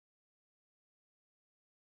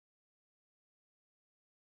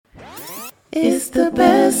It's the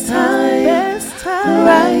best time,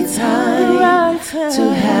 right time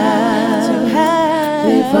to have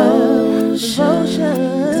devotion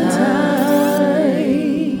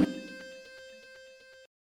time.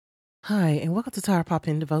 Hi, and welcome to Tire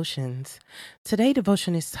Poppin' Devotions. Today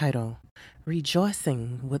devotion is titled,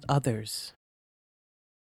 Rejoicing with Others.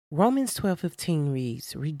 Romans 12:15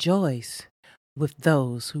 reads, Rejoice with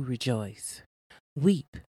those who rejoice.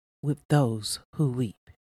 Weep with those who weep.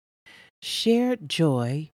 Shared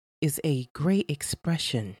joy is a great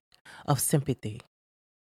expression of sympathy.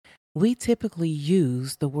 We typically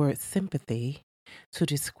use the word sympathy to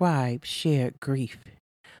describe shared grief,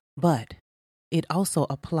 but it also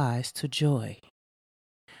applies to joy.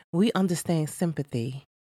 We understand sympathy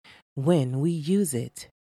when we use it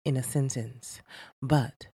in a sentence,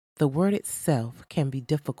 but the word itself can be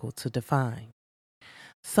difficult to define.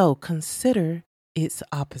 So consider its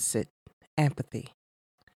opposite, empathy.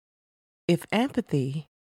 If empathy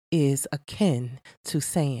is akin to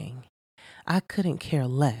saying, I couldn't care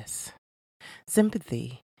less,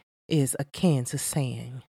 sympathy is akin to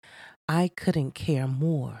saying, I couldn't care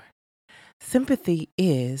more. Sympathy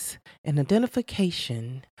is an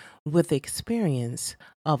identification with the experience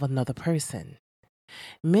of another person.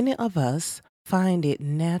 Many of us find it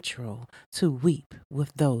natural to weep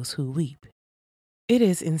with those who weep. It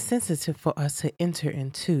is insensitive for us to enter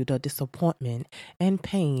into the disappointment and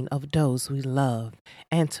pain of those we love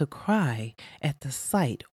and to cry at the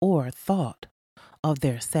sight or thought of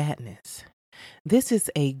their sadness. This is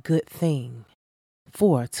a good thing,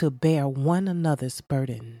 for to bear one another's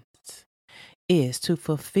burdens is to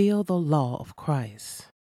fulfill the law of Christ.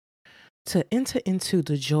 To enter into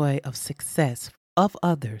the joy of success of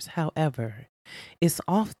others, however, is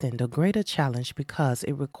often the greater challenge because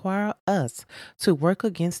it requires us to work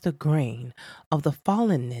against the grain of the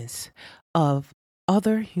fallenness of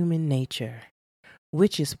other human nature,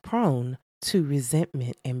 which is prone to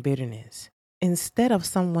resentment and bitterness. Instead of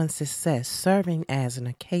someone's success serving as an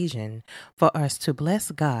occasion for us to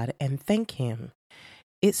bless God and thank Him,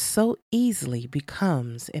 it so easily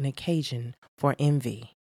becomes an occasion for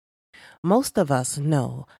envy. Most of us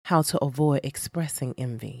know how to avoid expressing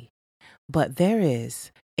envy, but there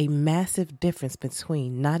is a massive difference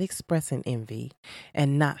between not expressing envy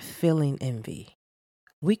and not feeling envy.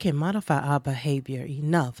 We can modify our behavior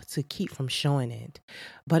enough to keep from showing it,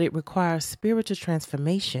 but it requires spiritual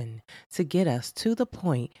transformation to get us to the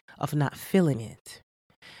point of not feeling it.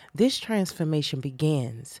 This transformation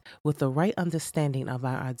begins with the right understanding of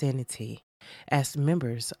our identity as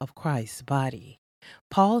members of Christ's body.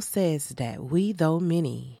 Paul says that we, though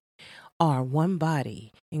many, are one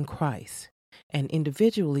body in Christ and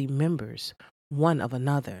individually members one of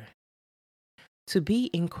another. To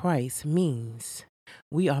be in Christ means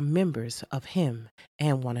we are members of Him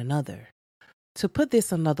and one another. To put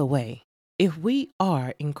this another way, if we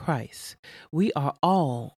are in Christ, we are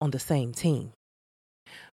all on the same team.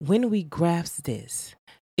 When we grasp this,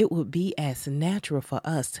 it would be as natural for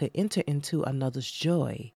us to enter into another's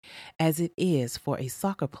joy as it is for a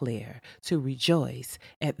soccer player to rejoice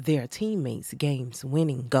at their teammates' game's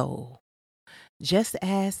winning goal. Just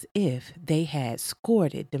as if they had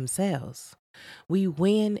scored it themselves, we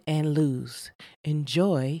win and lose, in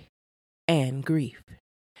joy and grief,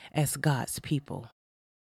 as God's people.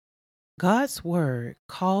 God's word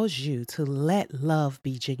calls you to let love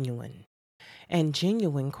be genuine. And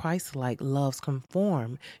genuine Christ-like loves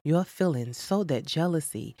conform your feelings so that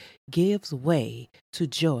jealousy gives way to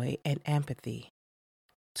joy and empathy,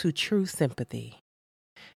 to true sympathy.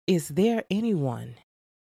 Is there anyone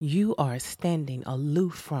you are standing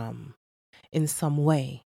aloof from in some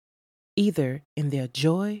way, either in their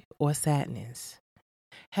joy or sadness?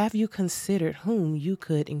 Have you considered whom you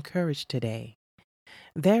could encourage today?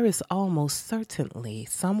 There is almost certainly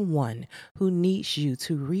someone who needs you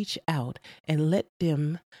to reach out and let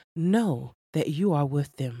them know that you are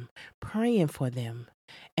with them, praying for them,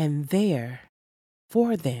 and there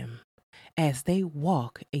for them as they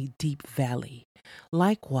walk a deep valley.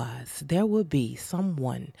 Likewise, there will be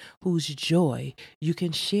someone whose joy you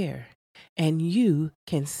can share, and you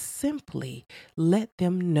can simply let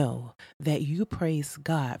them know that you praise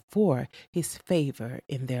God for His favor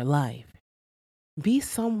in their life. Be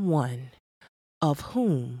someone of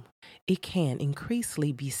whom it can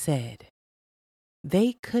increasingly be said,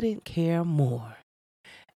 they couldn't care more.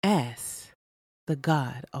 Ask the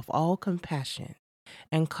God of all compassion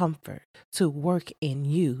and comfort to work in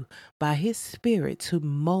you by His Spirit to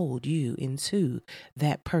mold you into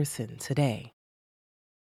that person today.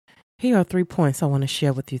 Here are 3 points I want to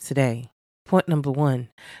share with you today. Point number 1,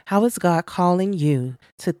 how is God calling you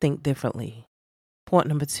to think differently? Point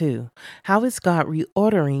number 2, how is God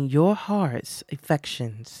reordering your heart's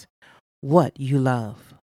affections? What you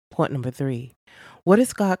love. Point number 3, what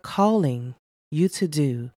is God calling you to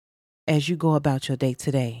do as you go about your day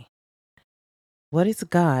today? What is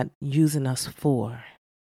God using us for?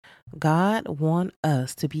 God wants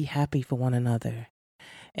us to be happy for one another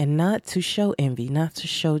and not to show envy, not to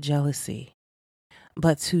show jealousy,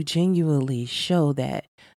 but to genuinely show that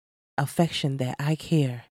affection that I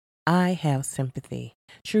care. I have sympathy,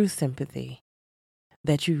 true sympathy,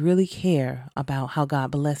 that you really care about how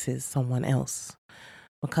God blesses someone else,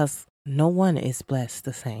 because no one is blessed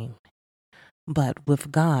the same. But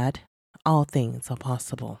with God, all things are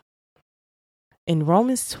possible. In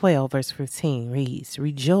Romans 12, verse 15 reads,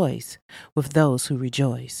 rejoice with those who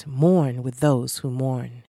rejoice, mourn with those who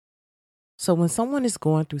mourn. So when someone is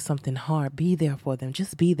going through something hard, be there for them.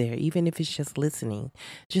 Just be there. Even if it's just listening,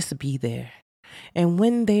 just be there. And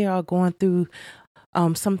when they are going through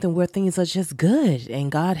something where things are just good and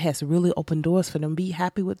God has really opened doors for them, be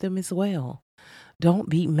happy with them as well. Don't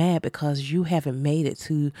be mad because you haven't made it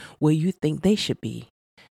to where you think they should be.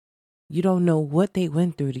 You don't know what they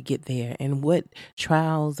went through to get there and what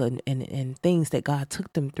trials and things that God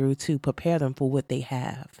took them through to prepare them for what they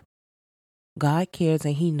have. God cares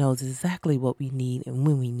and He knows exactly what we need and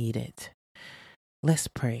when we need it. Let's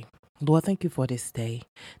pray. Lord, thank you for this day.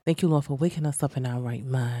 Thank you, Lord, for waking us up in our right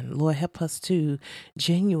mind. Lord, help us to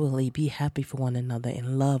genuinely be happy for one another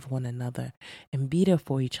and love one another and be there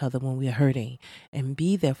for each other when we're hurting and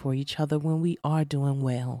be there for each other when we are doing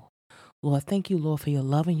well. Lord, thank you, Lord, for your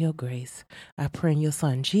love and your grace. I pray in your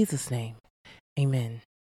Son, Jesus' name. Amen.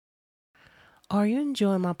 Are you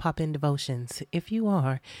enjoying my pop-in devotions? If you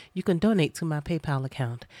are, you can donate to my PayPal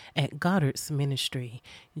account at Goddard's Ministry,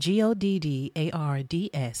 GODDARDS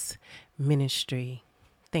Ministry.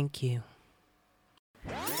 Thank you.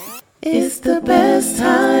 It's the best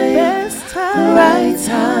time, the right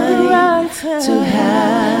time to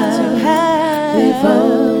have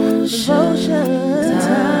devotion.